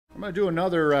I'm gonna do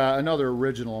another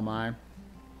original of mine.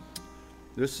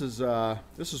 This is a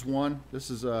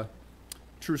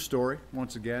true story.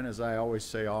 Once again, as I always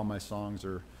say, all my songs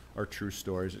are true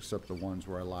stories, except the ones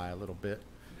where I lie a little bit.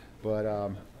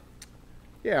 But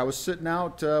yeah, I was sitting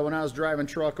out when I was driving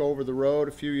truck over the road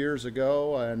a few years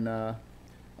ago, and I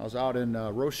was out in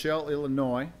Rochelle,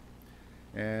 Illinois,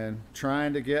 and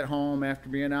trying to get home after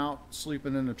being out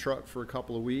sleeping in the truck for a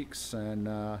couple of weeks,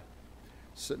 and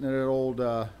sitting at an old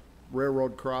railway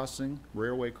crossing,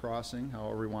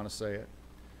 however you want to say it.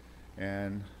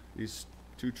 And these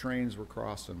two trains were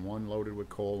crossing, one loaded with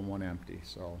coal and one empty.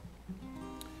 So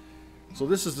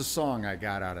this is the song I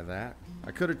got out of that.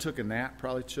 I could have took a nap,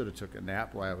 probably should have took a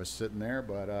nap while I was sitting there,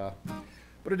 but I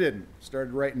didn't.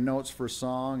 Started writing notes for a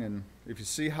song, and if you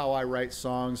see how I write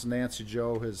songs, Nancy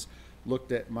Joe has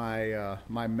looked at my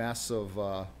my mess of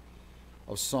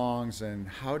songs, and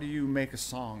how do you make a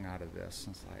song out of this?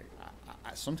 And it's like,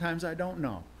 sometimes I don't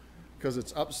know, because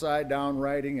it's upside down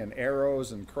writing and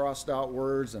arrows and crossed out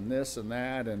words and this and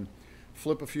that, and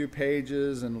flip a few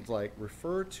pages and it's like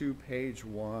refer to page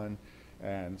 1,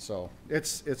 and so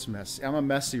it's messy. I'm a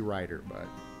messy writer, but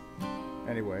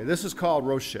anyway, this is called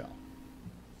Rochelle.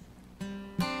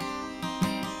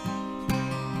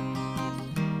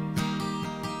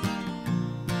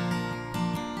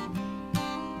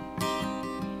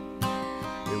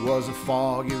 It was a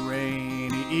foggy,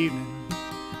 rainy evening,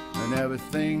 and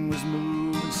everything was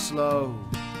moving slow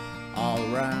all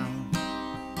around.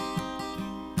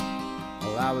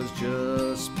 Well, I was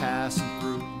just passing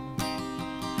through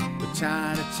the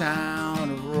tiny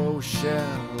town of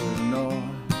Rochelle, Illinois,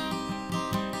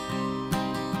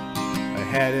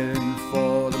 heading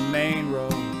for the main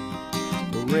road,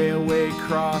 the railway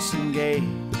crossing gate.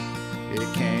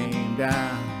 It came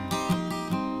down.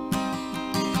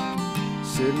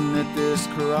 Sitting at this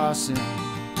crossing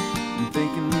and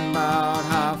thinking about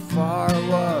how far it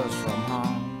was from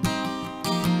home,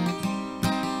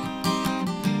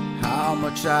 how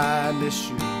much I miss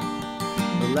you,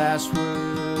 the last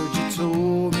words you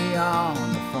told me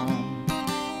on the phone.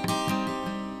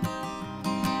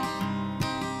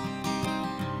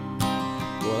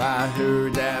 Well, I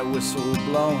heard that whistle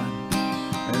blowing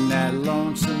and that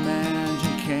lonesome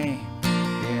engine came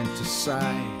into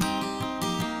sight.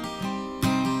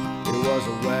 It was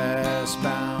a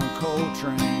westbound coal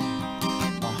train,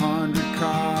 100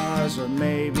 cars or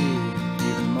maybe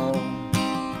even more.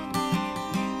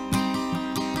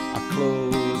 I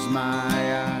closed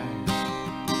my eyes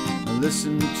and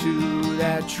listened to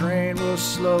that train roll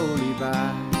slowly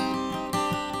by.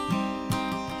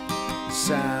 The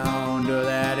sound of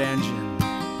that engine,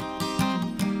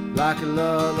 like a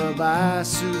lullaby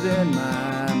soothing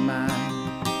my mind.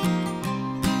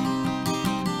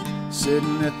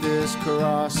 Sitting at this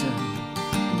crossing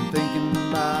and thinking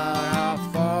about how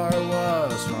far it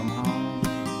was from home,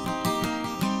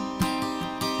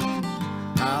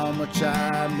 how much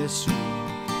I miss you,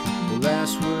 the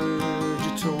last words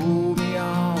you told me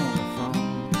on the phone.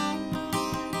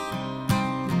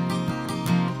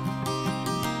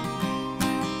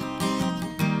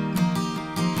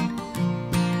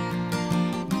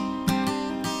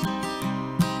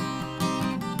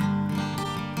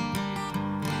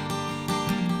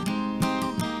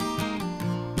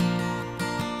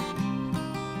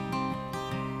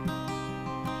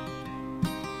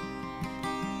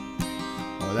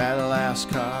 That last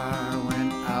car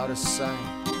went out of sight,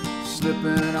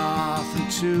 slipping off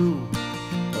into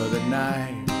the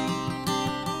night.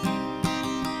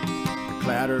 The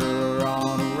clatter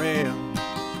on a rail,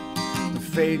 the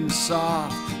fading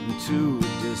soft into a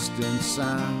distant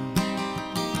sound.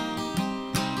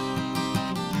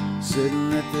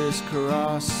 Sitting at this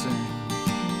crossing,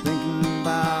 thinking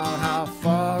about how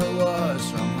far it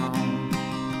was from home,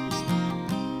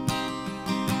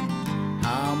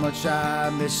 how much I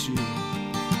miss you,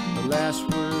 the last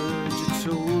words you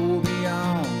told me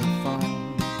on the phone.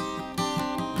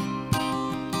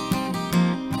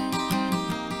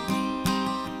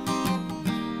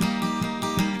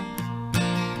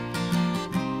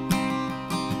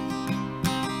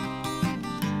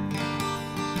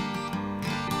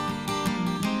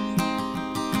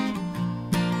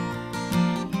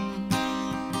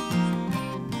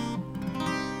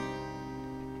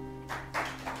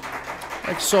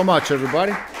 Thanks so much,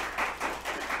 everybody.